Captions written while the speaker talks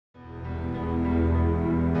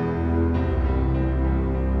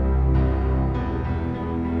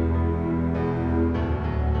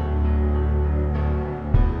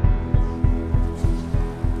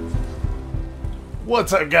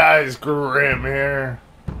What's up, guys? Grim here.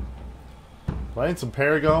 Playing some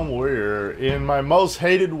Paragon Warrior in my most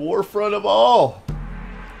hated warfront of all.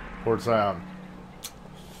 Port Sound.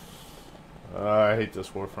 I hate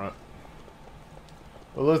this warfront.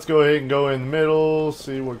 But let's go ahead and go in the middle,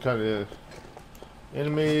 see what kind of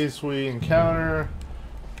enemies we encounter.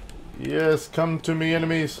 Yes, come to me,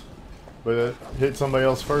 enemies. But hit somebody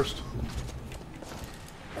else first.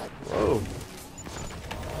 Whoa.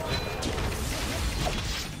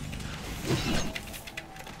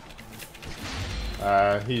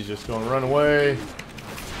 He's just gonna run away.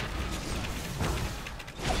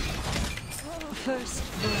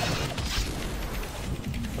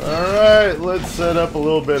 Alright, let's set up a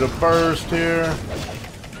little bit of burst here.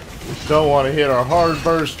 Don't want to hit our hard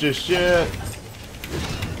burst just yet.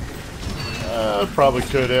 Probably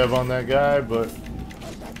could have on that guy, but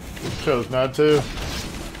chose not to.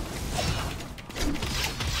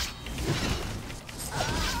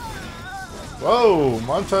 Whoa!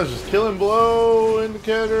 Montage's killing blow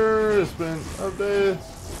indicator has been updated.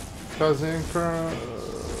 Causing current.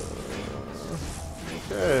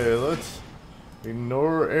 Okay, let's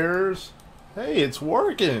ignore errors. Hey, it's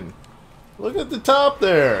working! Look at the top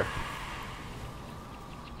there!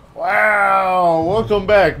 Wow! Welcome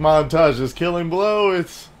back, Montage's killing blow.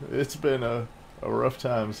 It's been a rough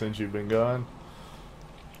time since you've been gone.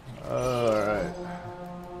 Alright.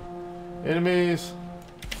 Enemies.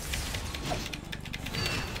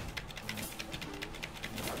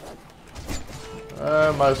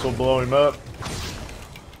 Might as well blow him up.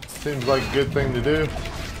 Seems like a good thing to do.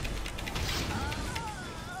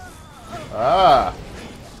 Ah!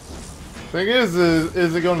 Thing is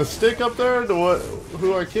it going to stick up there to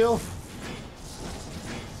who I kill?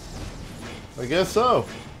 I guess so.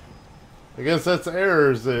 I guess that's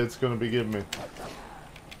errors that it's going to be giving me.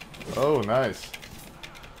 Oh, nice.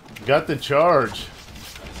 Got the charge.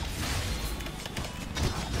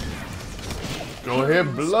 Go ahead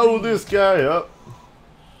and blow this guy up.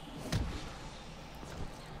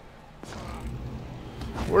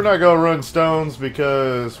 We're not going to run stones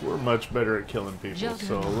because we're much better at killing people.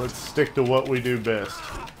 So let's stick to what we do best.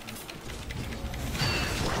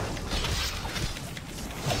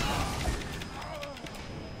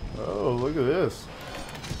 Oh, look at this.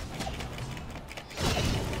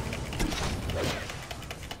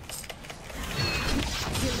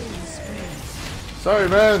 Sorry,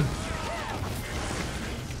 man.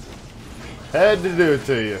 Had to do it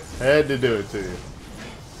to you. Had to do it to you.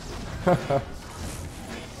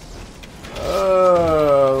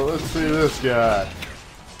 Let's see this guy.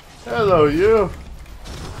 Hello, you.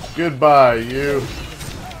 Goodbye, you.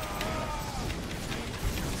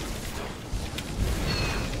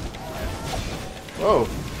 Whoa.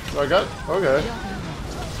 I got... Okay.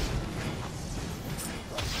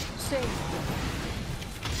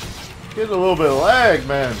 Getting a little bit of lag,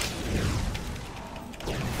 man.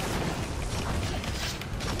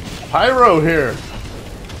 Pyro here.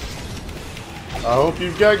 I hope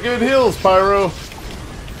you've got good heals, Pyro.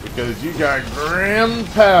 Because you got Grim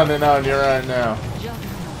pounding on you right now.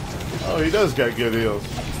 Oh, he does got good heals.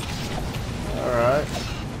 Alright.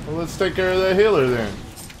 Well, let's take care of that healer then.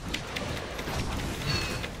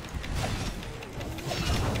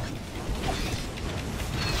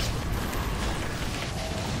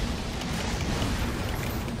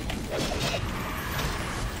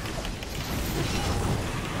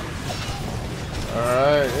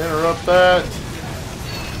 Alright, interrupt that.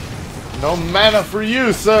 No mana for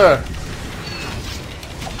you, sir!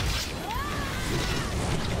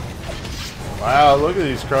 Wow, look at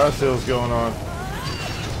these cross hills going on.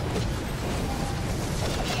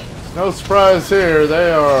 No surprise here,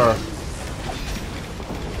 there are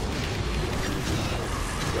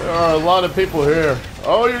a lot of people here.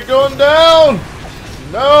 Oh, you're going down!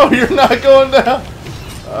 No, you're not going down!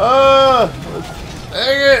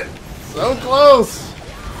 Dang it! So close!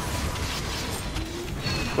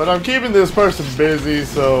 But I'm keeping this person busy,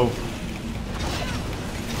 so...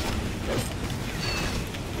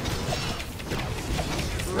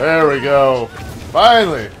 There we go.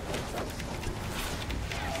 Finally!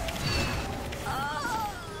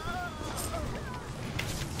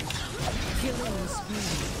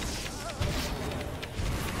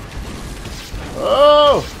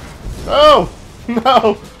 Oh! No!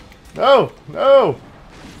 No! No! No!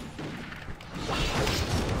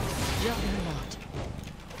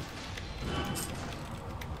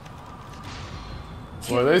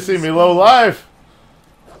 Boy, they see me low life.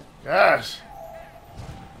 Gosh.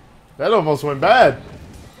 That almost went bad.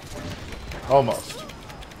 Almost.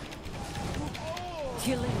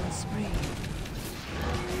 Killing spree.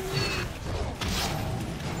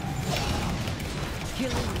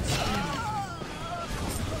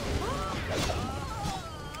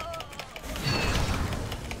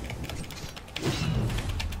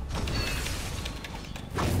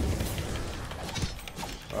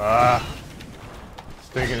 Ah,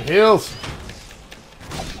 stinking heals.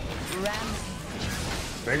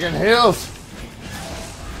 Stinking heals.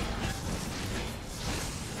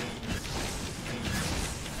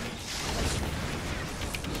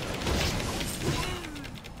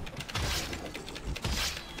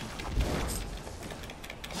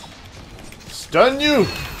 Stun you.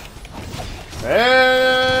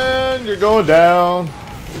 And you're going down.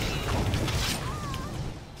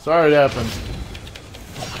 Sorry it happened.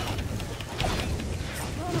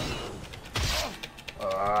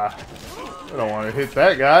 I don't want to hit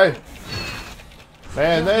that guy.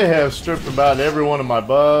 Man, they have stripped about every one of my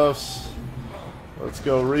buffs. Let's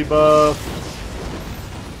go rebuff.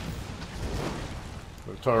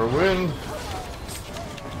 Guitar Wind.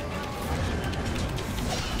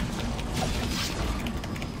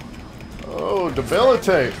 Oh,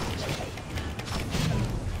 debilitate.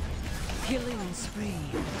 Killing spree.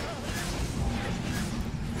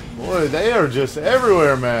 Boy, they are just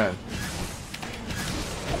everywhere, man.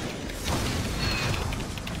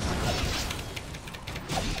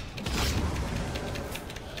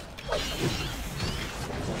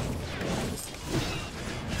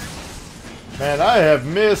 Man, I have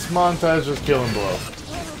missed Montage's killing blow.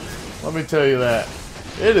 Let me tell you that.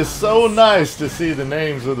 It is so nice to see the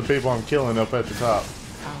names of the people I'm killing up at the top.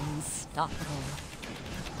 Unstoppable.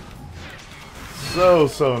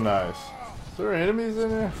 So nice. Is there enemies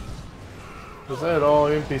in there? Or is that all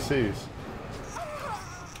NPCs?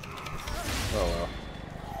 Oh well.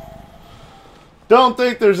 Don't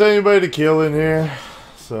think there's anybody to kill in here.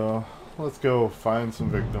 So, let's go find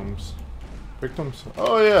some victims. Victims?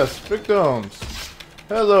 Oh yes, victims!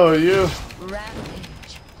 Hello, you! Rampage.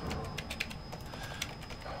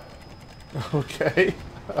 Okay.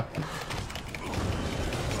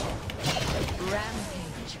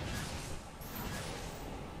 Rampage.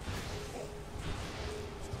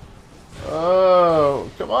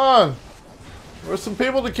 Oh, come on! Where's some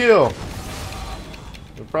people to kill?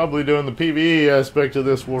 They're probably doing the PvE aspect of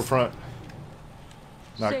this warfront.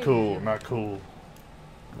 Not cool, not cool.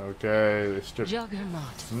 Okay, they stripped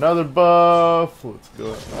Juggernaut. another buff. Let's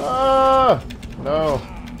go. Ah! No.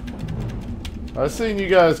 I seen you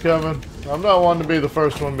guys coming. I'm not wanting to be the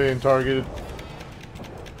first one being targeted.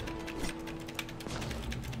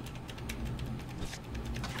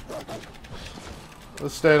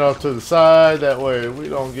 Let's stand off to the side. That way we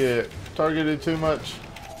don't get targeted too much.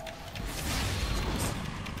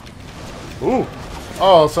 Ooh.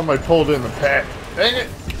 Oh, somebody pulled in the pet. Dang it.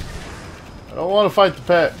 I don't want to fight the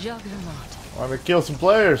pet. Juggernaut. I want to kill some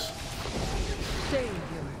players. Savior.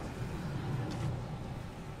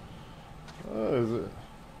 What is it?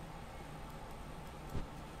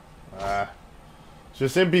 It's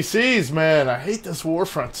just NPCs, man. I hate this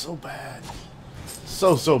warfront so bad.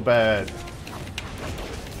 So bad.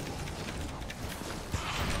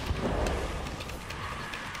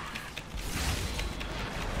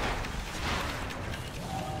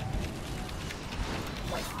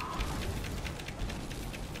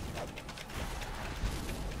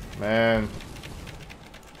 Man.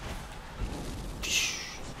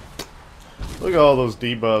 Look at all those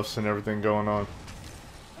debuffs and everything going on.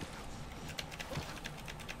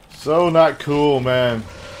 So not cool, man.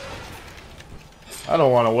 I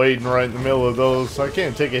don't want to wait right in the middle of those. I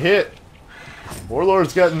can't take a hit.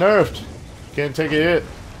 Warlord's got nerfed. Can't take a hit.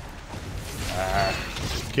 Ah,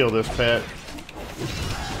 kill this pet.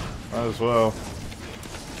 Might as well.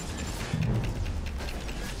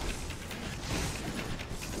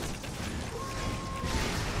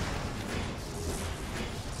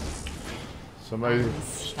 Somebody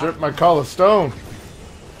stripped my Call of Stone.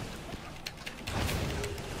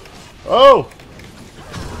 Oh!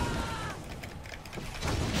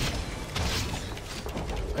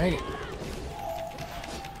 Dang it.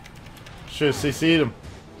 Should have CC'd him.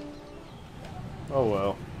 Oh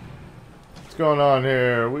well. What's going on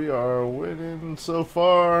here? We are winning so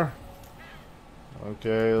far.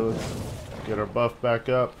 Okay, let's get our buff back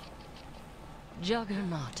up.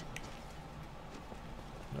 Juggernaut.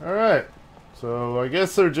 Alright. So I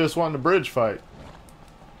guess they're just wanting a bridge fight.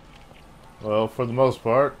 Well, for the most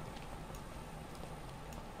part.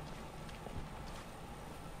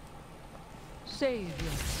 Savior.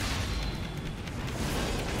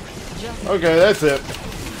 Okay, that's it.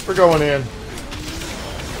 We're going in.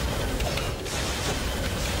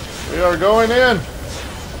 We are going in.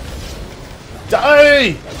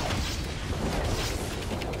 Die!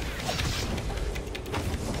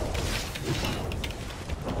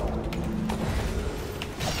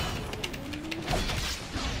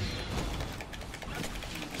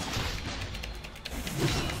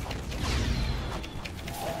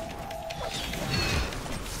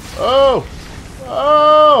 Oh!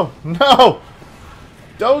 Oh! No!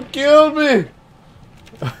 Don't kill me!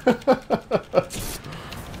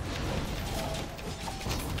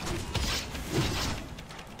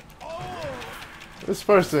 This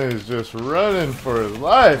person is just running for his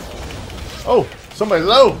life. Oh! Somebody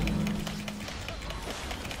low!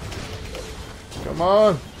 Come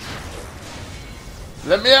on!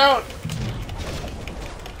 Let me out!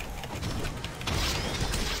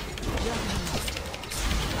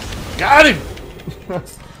 Got him!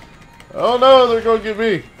 Oh no, they're gonna get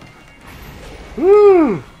me.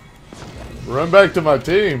 Woo! Run back to my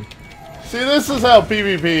team. See, this is how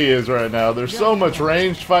PvP is right now. There's so much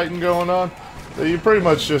ranged fighting going on that you pretty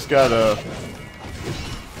much just gotta...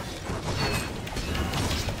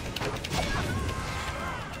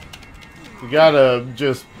 You gotta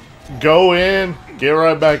just go in, get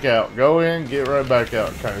right back out. Go in, get right back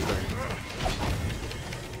out kind of thing.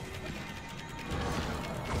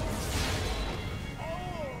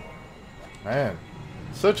 Man,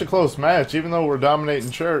 such a close match, even though we're dominating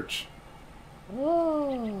church.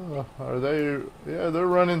 Oh, are they? Yeah, they're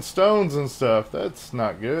running stones and stuff. That's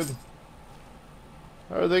not good.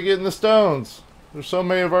 How are they getting the stones? There's so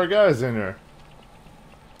many of our guys in here.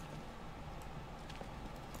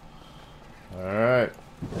 Alright,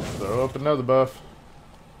 throw up another buff.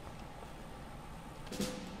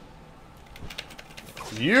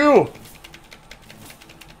 You!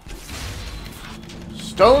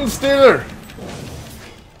 Stone Stealer!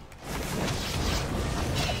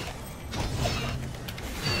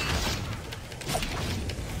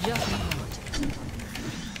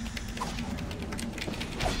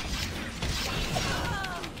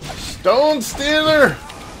 Stone Stealer!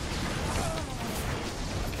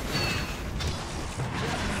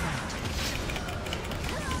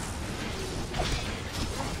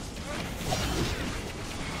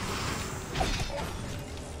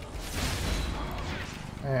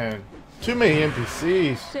 Man, too many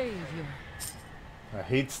NPCs. Savior. I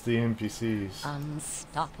hates the NPCs.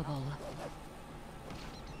 Unstoppable.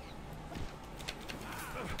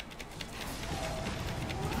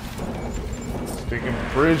 Taking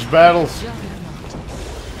bridge battles.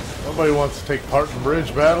 Juggernaut. Nobody wants to take part in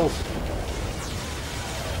bridge battles.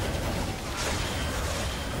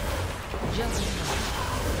 Juggernaut.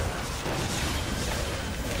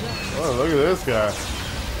 Oh, look at this guy.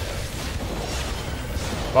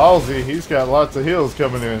 Ballsy, he's got lots of heals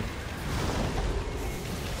coming in.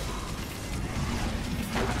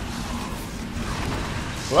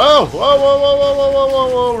 Whoa, whoa, whoa, whoa, whoa, whoa, whoa,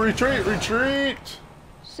 whoa, whoa, retreat, retreat.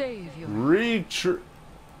 Savior. Retreat.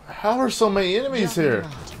 How are so many enemies here?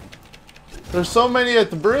 There's so many at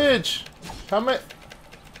the bridge. How many?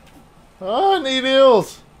 Oh, I need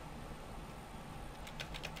heals.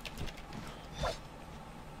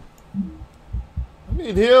 I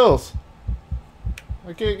need heals.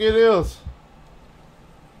 I can't get heals.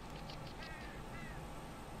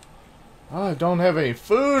 Oh, I don't have any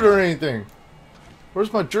food or anything.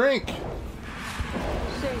 Where's my drink?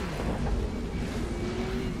 Savior.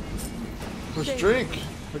 Where's drink?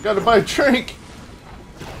 I gotta buy a drink.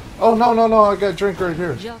 Oh, no, no, no. I got a drink right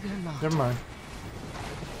here. Juggernaut. Never mind.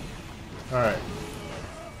 Alright.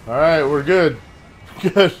 Alright, we're good.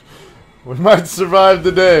 Good. We might survive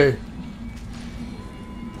the day.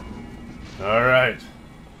 Alright.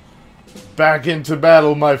 Back into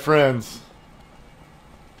battle, my friends.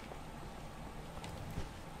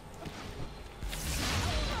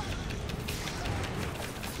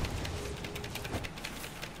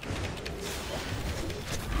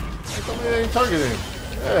 How come they ain't targeting?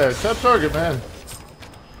 Yeah, tap target, man.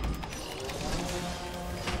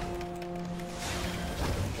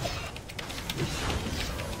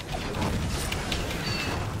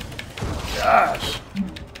 Gosh.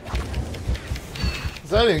 Is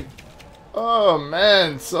that ain't... Oh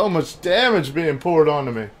man, so much damage being poured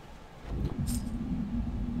onto me.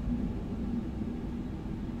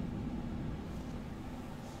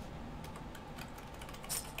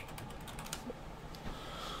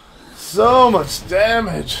 So much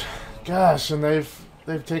damage. Gosh, and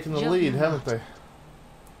they've taken the lead, haven't they?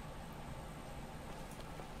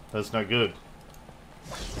 That's not good.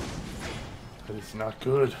 That is not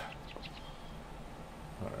good.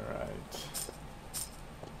 Alright.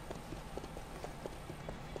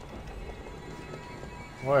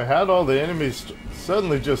 Boy, how'd all the enemies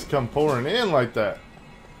suddenly just come pouring in like that?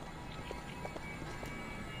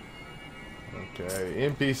 Okay,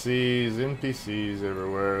 NPCs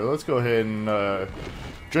everywhere. Let's go ahead and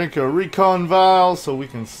drink a recon vial so we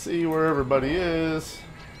can see where everybody is.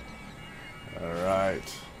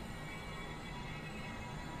 Alright.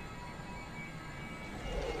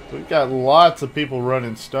 We've got lots of people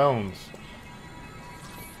running stones.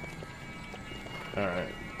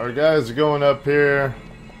 Alright. Our guys are going up here.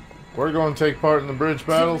 We're going to take part in the bridge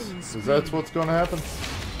battles. Is that what's going to happen?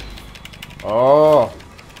 Oh.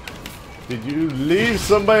 Did you leave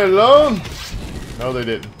somebody alone? No, they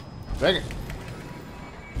didn't. Dang it.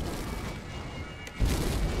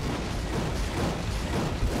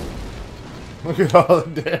 Look at all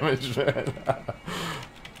the damage, man.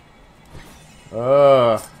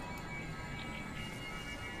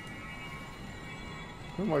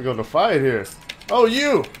 Who am I going to fight here? Oh,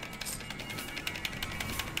 you!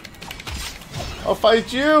 I'll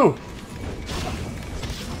fight you!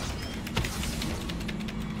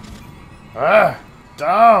 Ah!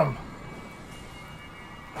 Dumb!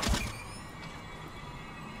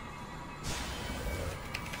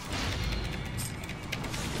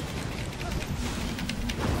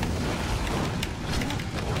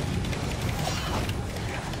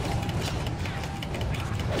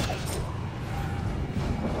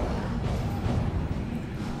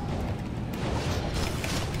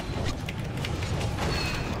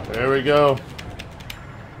 There we go.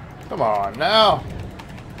 Come on now.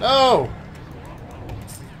 No.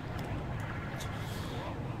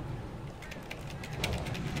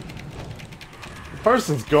 The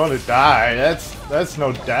person's going to die. That's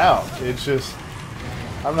no doubt. It's just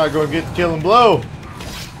I'm not going to get the killing blow.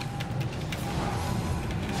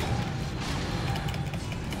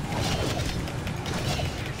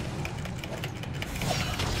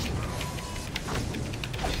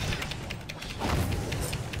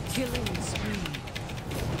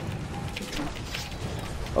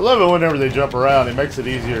 I love it whenever they jump around. It makes it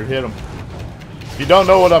easier to hit them. If you don't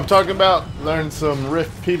know what I'm talking about, learn some Rift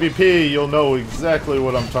PvP. You'll know exactly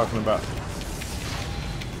what I'm talking about.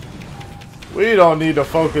 We don't need to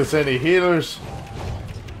focus any healers.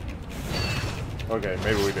 Okay,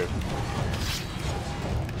 maybe we do.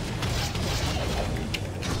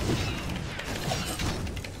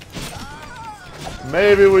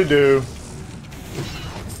 Maybe we do.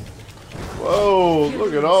 Whoa,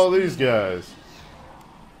 look at all these guys.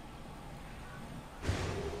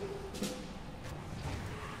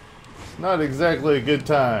 Not exactly a good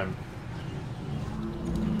time.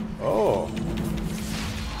 Oh.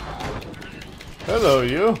 Hello,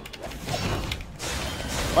 you.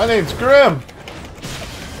 My name's Grim.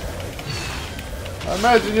 I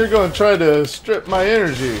imagine you're going to try to strip my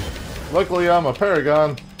energy. Luckily, I'm a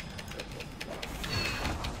Paragon.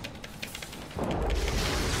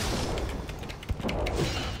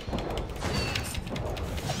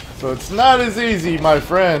 So it's not as easy, my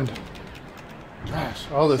friend.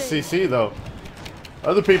 Gosh, all this CC though.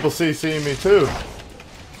 Other people CCing me too.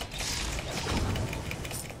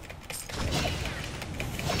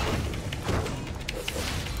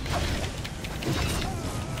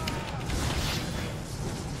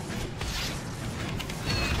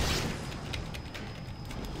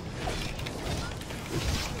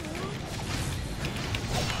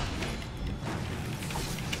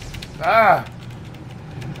 Ah!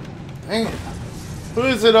 Dang it. Who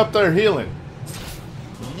is it up there healing?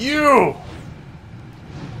 You!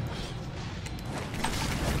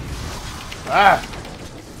 Ah!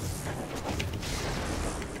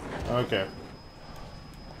 Okay.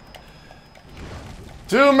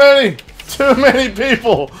 Too many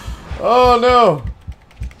people! Oh no!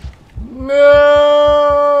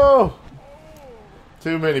 No!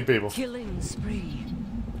 Too many people. Killing spree.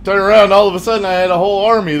 Turn around, all of a sudden I had a whole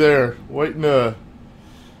army there waiting to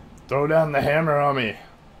throw down the hammer on me.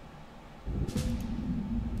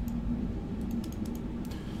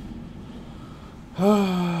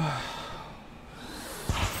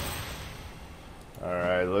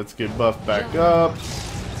 Alright, let's get buffed back up.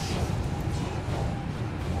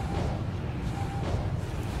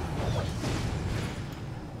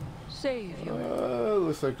 Save your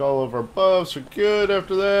Looks like all of our buffs are good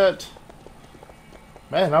after that.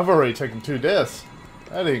 Man, I've already taken 2 deaths.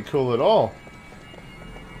 That ain't cool at all.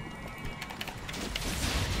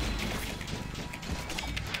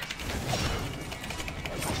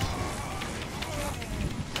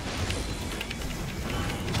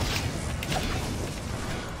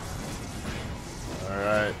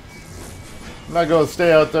 Alright. I'm not going to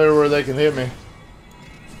stay out there where they can hit me.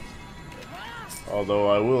 Although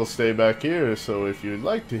I will stay back here, so if you'd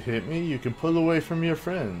like to hit me, you can pull away from your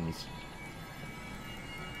friends.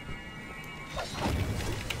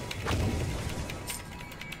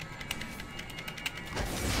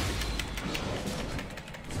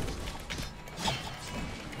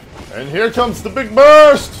 And here comes the big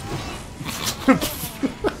burst!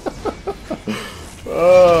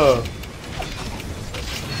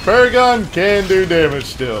 Paragon can do damage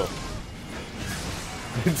still.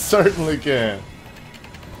 It certainly can.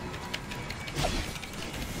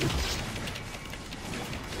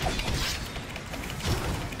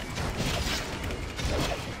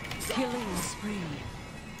 Killing spree.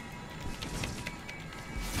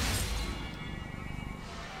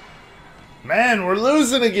 Man, we're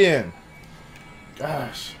losing again.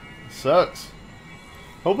 Gosh, it sucks.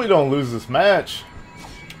 Hope we don't lose this match.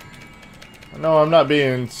 I know I'm not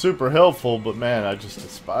being super helpful, but man, I just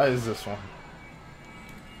despise this one.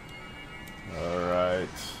 Alright.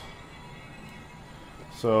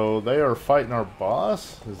 So they are fighting our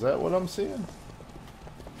boss? Is that what I'm seeing?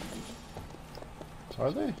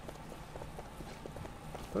 Are they?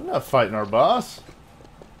 They're not fighting our boss.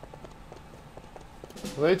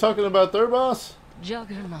 Are they talking about their boss?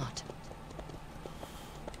 Juggernaut.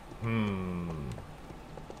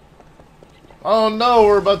 Oh no,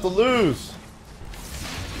 we're about to lose.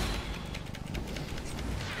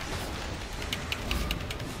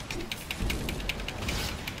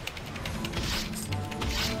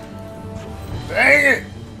 Dang it!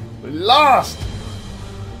 We lost!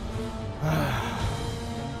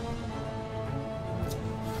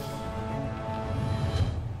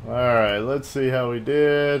 Alright, let's see how we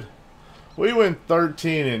did. We went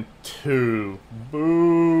 13-2.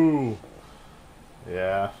 Boo!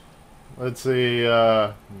 Yeah. Let's see,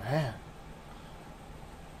 man.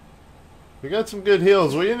 We got some good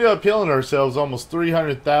heals. We ended up healing ourselves almost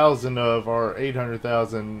 300,000 of our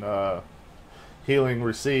 800,000 healing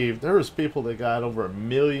received. There was people that got over 1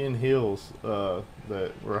 million heals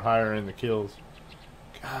that were higher in the kills.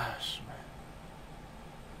 Gosh, man.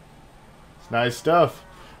 It's nice stuff.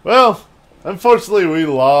 Well, unfortunately we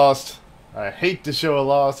lost. I hate to show a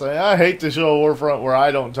loss. I hate to show a Warfront where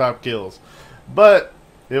I don't top kills. But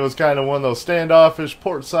it was kind of one of those standoffish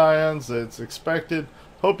port scions that's expected.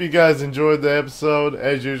 Hope you guys enjoyed the episode.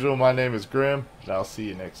 As usual, my name is Grim, and I'll see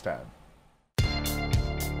you next time.